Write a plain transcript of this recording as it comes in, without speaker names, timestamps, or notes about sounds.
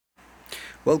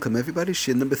Welcome everybody,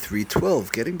 Shin number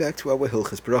 312, getting back to our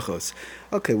Hilchas Brachos.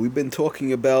 Okay, we've been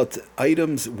talking about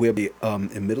items where in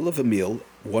the middle of a meal,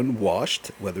 one washed,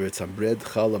 whether it's on bread,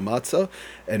 challah, matzah,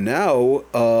 and now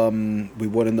we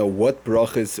want to know what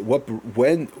brachas,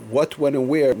 when and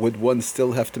where would one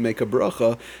still have to make a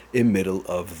bracha in middle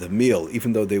of the meal,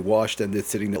 even though they washed and they're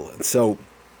sitting there. So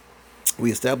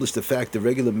we established the fact the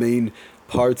regular main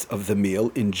parts of the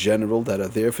meal in general that are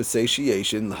there for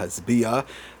satiation, hasbiyah,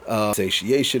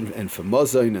 satiation, and for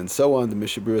mazain and so on. The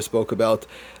Mishnah Berurah spoke about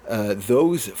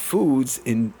those foods.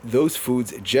 In those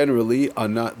foods generally are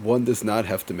not, one does not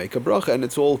have to make a bracha, and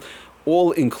it's all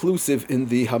inclusive in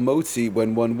the hamotzi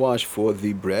when one wash for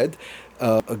the bread.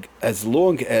 As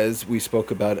long as we spoke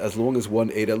about, as long as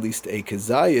one ate at least a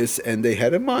kazayas, and they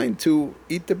had in mind to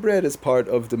eat the bread as part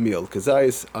of the meal,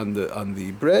 kazayas on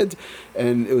the bread,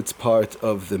 and it's part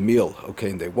of the meal. Okay,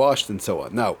 and they washed and so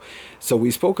on. Now, so we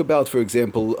spoke about, for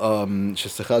example,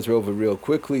 just to chazar over real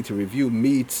quickly to review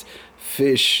meats,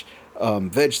 fish.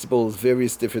 Vegetables,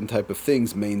 various different type of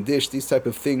things, main dish, these type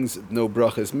of things, no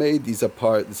bracha is made. These are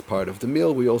part of the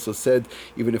meal. We also said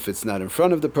even if it's not in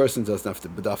front of the person, it doesn't have to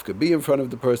bedafka be in front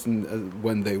of the person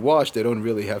when they wash. They don't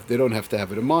have to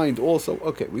have it in mind. Also,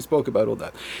 okay, we spoke about all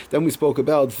that. Then we spoke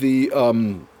about the.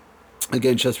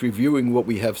 Again, just reviewing what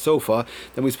we have so far.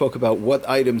 Then we spoke about what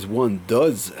items one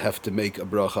does have to make a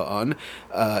bracha on,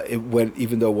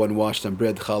 even though one washed on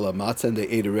bread, challah, matzah, and they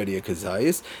ate already a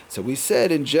kazayis. So we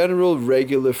said, in general,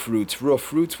 regular fruits, raw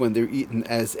fruits, when they're eaten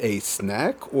as a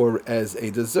snack or as a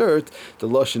dessert, the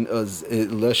lashon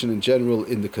in general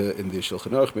in the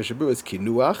Shulchan Aruch Mishnah Berurah is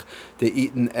kinuach. They're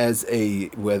eaten as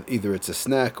either it's a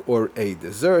snack or a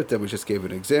dessert. And we just gave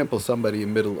an example. Somebody in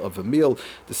the middle of a meal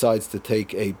decides to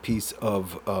take a piece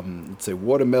of, let's say,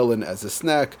 watermelon as a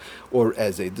snack or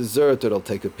as a dessert, or they'll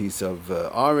take a piece of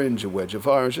orange, a wedge of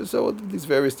orange, and so these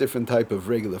various different type of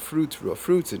regular fruits, raw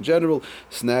fruits in general,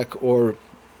 snack or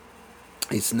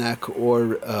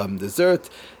dessert.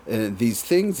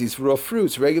 These raw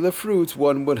fruits, regular fruits,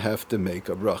 one would have to make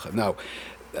a bracha. Now,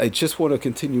 I just want to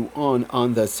continue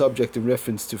on that subject in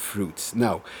reference to fruits.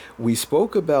 Now, we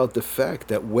spoke about the fact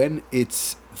that when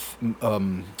it's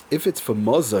if it's for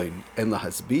mazain and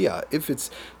lahasbiyah, if it's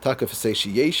taka for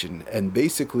satiation, and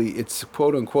basically it's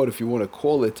quote unquote, if you want to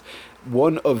call it,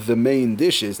 one of the main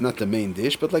dishes, not the main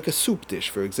dish, but like a soup dish.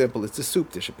 For example, it's a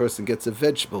soup dish. A person gets a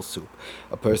vegetable soup.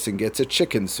 A person gets a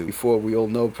chicken soup. Before, we all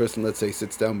know, a person, let's say,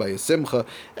 sits down by a simcha.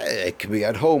 It can be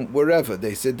at home, wherever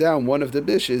they sit down. One of the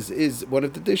dishes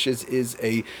is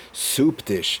a soup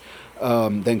dish.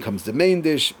 Then comes the main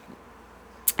dish.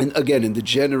 And again, in the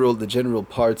general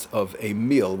parts of a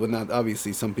meal, we're not,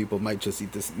 obviously, some people might just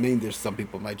eat this main dish, some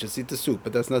people might just eat the soup,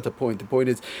 but that's not the point. The point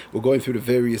is we're going through the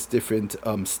various different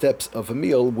steps of a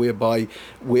meal where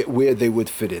they would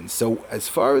fit in. So as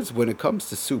far as when it comes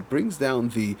to soup, brings down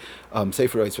the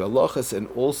Sefer Yisrael Halachas and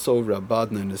also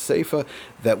Rabadna and the Sefer,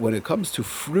 that when it comes to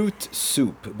fruit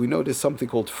soup, we know there's something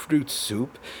called fruit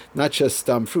soup, not just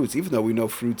fruits, even though we know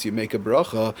fruits you make a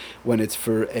bracha when it's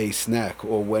for a snack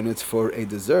or when it's for a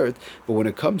dessert, but when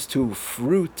it comes to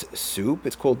fruit soup,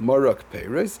 it's called marak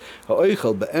peres.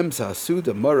 Ha'oichel be'emsa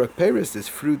hasuda marak peres, this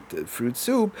fruit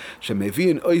soup.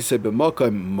 Shemeviin oisei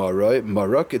b'makam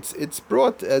marak. It's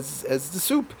brought as the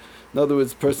soup. In other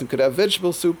words, a person could have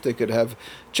vegetable soup, they could have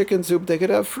chicken soup, they could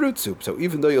have fruit soup. So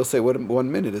even though you'll say, 1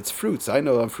 minute, it's fruits. I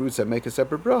know on fruits I make a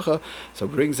separate bracha. So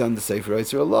it brings on the Sefer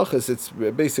Yisrael Halachas. It's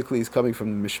basically, he's coming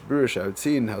from the Mishnah Berurah, I've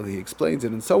seen how he explains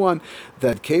it and so on,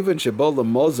 that kevan shebola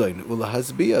mozain ula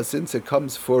hasbiyah, since it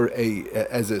comes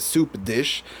as a soup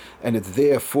dish, and it's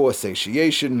there for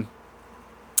satiation,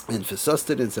 and for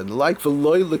sustenance and the like, for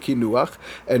loy lekinuach,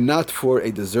 and not for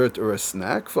a dessert or a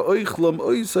snack. For oichlam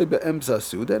oisay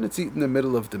be'emzasud, and it's eaten in the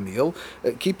middle of the meal.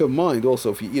 Keep in mind also,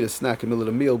 if you eat a snack in the middle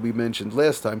of the meal, we mentioned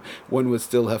last time, one would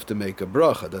still have to make a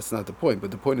bracha. That's not the point.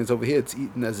 But the point is over here, it's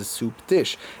eaten as a soup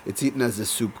dish. It's eaten as a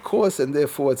soup course, and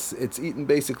therefore it's eaten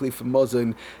basically for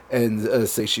mazon and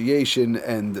satiation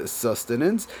and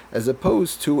sustenance, as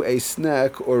opposed to a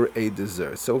snack or a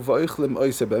dessert. So v'oichlam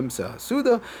oisay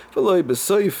be'emzasuda, v'loy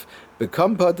b'soif. But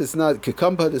kampat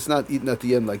is not eaten at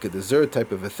the end like a dessert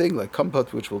type of a thing, like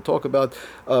kampat, which we'll talk about.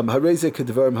 Hareze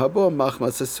kedvarim habo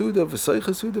machmas hasuda v'soich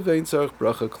hasuda vein tzarich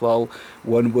bracha klal.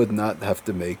 One would not have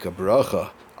to make a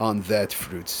bracha on that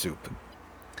fruit soup.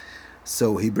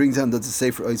 So he brings down the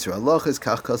Sefer Yisrael Halachas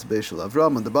kach kas beishel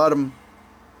Avram on the bottom.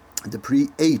 The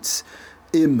pre-8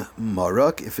 im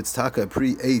marak. If it's taka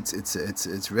pre-ate,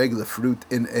 it's regular fruit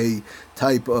in a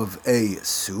type of a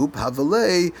soup.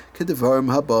 Havalei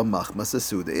kedevarim haba machmas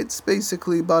asuda. It's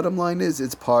basically, bottom line is,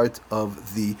 it's part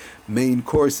of the main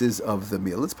courses of the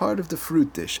meal. It's part of the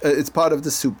fruit dish. It's part of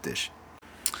the soup dish.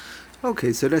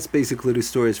 Okay, so that's basically the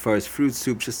story as far as fruit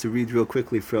soup. Just to read real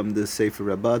quickly from the Sefer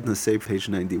Rabadna, Sefer page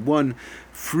 91.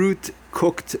 Fruit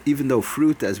cooked, even though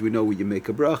fruit, as we know, you make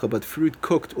a bracha, but fruit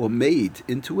cooked or made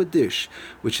into a dish,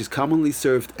 which is commonly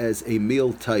served as a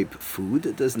meal-type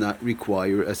food, does not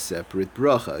require a separate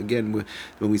bracha. Again,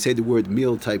 when we say the word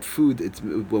meal-type food, it's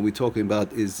what we're talking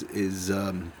about is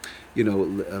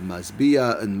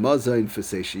masbia and mazain for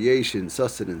satiation,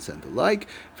 sustenance, and the like.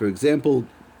 For example,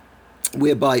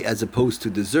 whereby, as opposed to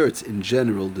desserts, in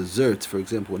general, desserts, for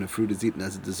example, when a fruit is eaten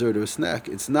as a dessert or a snack,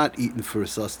 it's not eaten for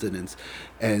sustenance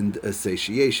and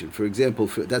satiation. For example,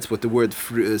 that's what the word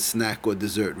snack or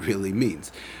dessert really means.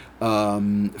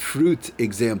 Fruit, for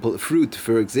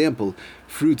example,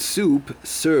 fruit soup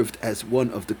served as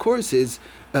one of the courses.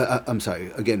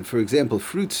 For example,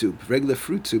 fruit soup, regular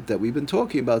fruit soup that we've been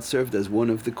talking about, served as one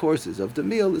of the courses of the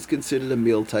meal, is considered a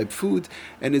meal-type food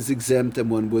and is exempt,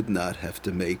 and one would not have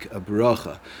to make a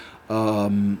bracha.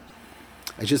 I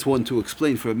just want to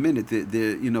explain for a minute.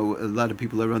 A lot of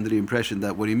people are under the impression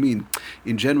that what do you mean?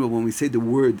 In general, when we say the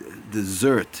word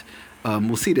dessert,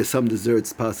 we'll see there's some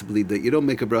desserts possibly that you don't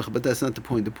make a bracha, but that's not the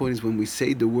point. The point is when we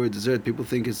say the word dessert, people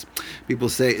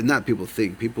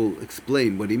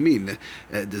explain what do you mean.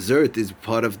 Dessert is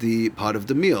part of the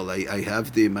meal. I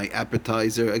have my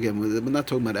appetizer. Again, we're not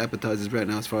talking about appetizers right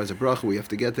now as far as a bracha. We have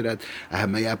to get to that. I have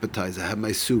my appetizer, I have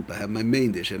my soup, I have my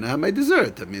main dish, and I have my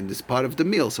dessert. I mean, this is part of the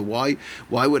meal. So why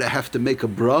would I have to make a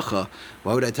bracha?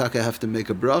 Why would I have to make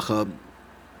a bracha?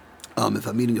 If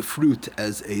I'm eating a fruit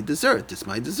as a dessert, it's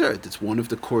my dessert. It's one of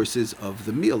the courses of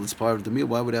the meal. It's part of the meal.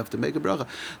 Why would I have to make a bracha?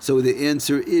 So the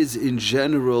answer is, in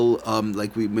general,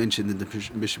 like we mentioned in the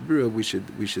Mishnah Berurah,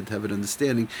 we should have an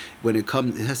understanding. When it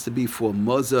has to be for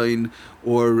mazain,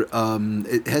 or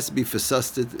it has to be for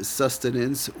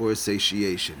sustenance or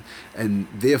satiation, and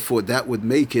therefore that would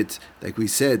make it, like we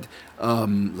said,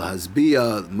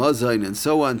 lahazbia, mazain, and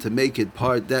so on, to make it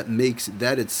part, that makes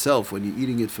that itself, when you're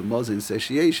eating it for mazain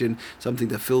satiation, something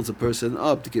that fills a person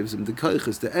up, that gives him the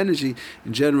kaiches, the energy,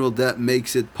 in general, that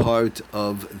makes it part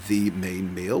of the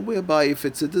main meal, whereby if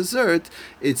it's a dessert,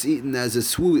 it's eaten as a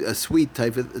sweet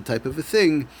type of a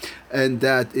thing, and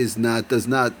that does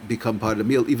not become part of the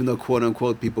meal, even though, quote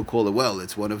unquote, people call it, well,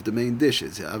 it's one of the main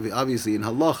dishes. Obviously, in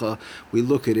halacha, we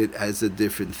look at it as a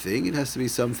different thing. It has to be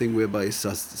something whereby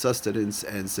sustenance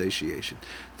and satiation.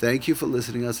 Thank you for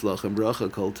listening. Atzlach and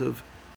bracha, kol tov.